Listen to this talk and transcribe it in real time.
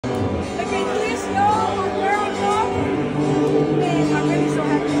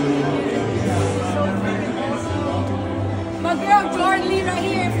My girl Jordan Lee right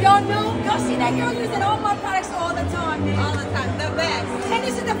here. If y'all know, y'all see that girl using all my products all the time, man. All the time, the best. And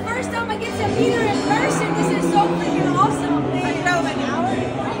this is the first time I get to meet her in person. This is so freaking awesome, man. I drove an hour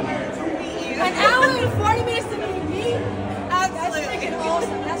and 40 minutes to meet you. An hour and 40 minutes to meet me? That's freaking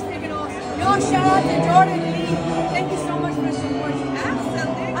awesome. That's freaking awesome. Y'all shout out to Jordan Lee. Thank you so much for the support.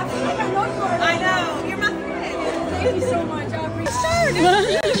 Absolutely. I feel like I know you already. I know. You're my friend. Thank you so much. I appreciate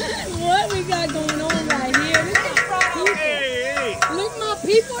it. What we got going on right here? Look, my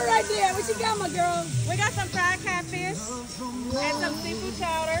people right there. What you got, my girl? We got some fried catfish and some seafood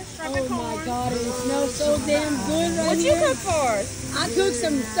chowder, shrimp and corn. Oh my God, it smells so damn good right What here. you cook for us? I cooked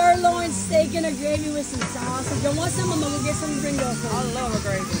some sirloin steak in a gravy with some sausage. You want some? I'm gonna go get some and bring y'all some. I love a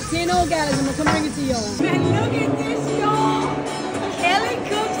gravy. 10 old gallons. I'm gonna come bring it to y'all. Man, look at this, y'all. Kelly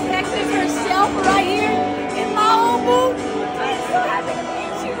cooks Texas herself right here in my own booth. I'm so happy to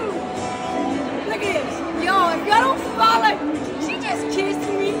meet you. Look at this. Yo, if y'all don't follow, she just kissed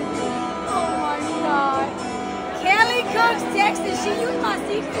me. Oh my God. Kelly cooks Texas. She used my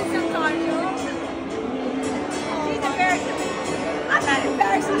secrets sometimes, y'all. She's embarrassing me. I'm not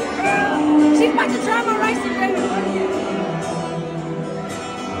embarrassing you, girl. She's about to try my rice and gravy.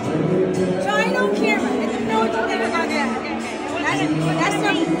 Try it on camera. Let them know what you think about that.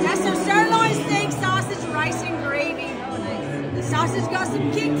 That's some sirloin steak, sausage, rice, and gravy. The sausage got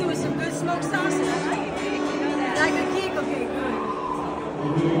some kick to it, some good smoked sausage. Like a kick? Okay, good.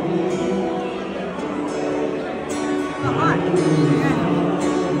 Hot.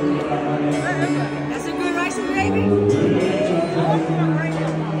 That's a good rice and gravy?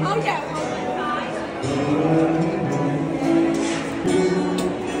 Oh, yeah.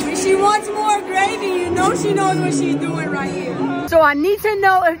 If she wants more gravy, you know she knows what she's doing right here. So I need to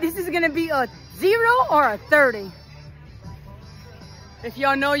know if this is going to be a 0 or a 30. If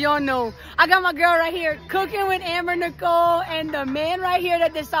y'all know, y'all know. I got my girl right here cooking with Amber Nicole and the man right here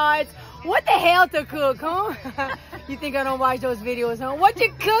that decides what the hell to cook, huh? You think I don't watch those videos, huh? What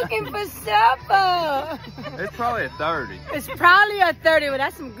you cooking for supper? It's probably a 30. It's probably a 30, but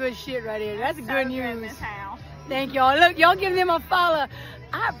that's some good shit right here. That's good news. Thank y'all. Look, y'all give them a follow.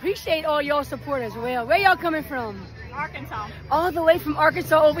 I appreciate all y'all support as well. Where y'all coming from? Arkansas. All the way from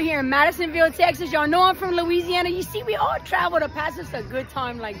Arkansas over here in Madisonville, Texas. Y'all know I'm from Louisiana. You see, we all travel to pass us a good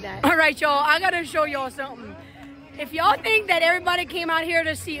time like that. All right, y'all, I gotta show y'all something. If y'all think that everybody came out here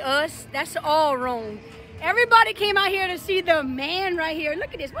to see us, that's all wrong. Everybody came out here to see the man right here.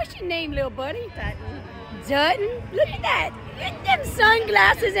 Look at this. What's your name, little buddy? Dutton. Dutton? Look at that. Get them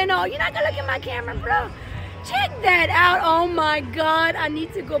sunglasses and all. You're not gonna look at my camera, bro. Check that out. Oh my God. I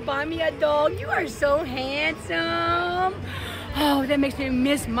need to go buy me a dog. You are so handsome. Oh, that makes me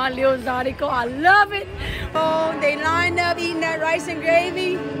miss my little Zodico. I love it. Oh, they lined up eating that rice and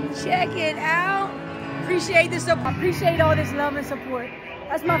gravy. Check it out. Appreciate this support. Appreciate all this love and support.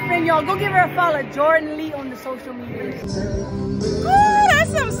 That's my friend, y'all. Go give her a follow. Jordan Lee on the social media. Ooh, that's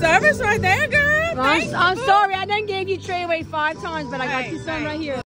some service right there, girl. I'm sorry. I done gave you tray away 5 times, but I got you some right here.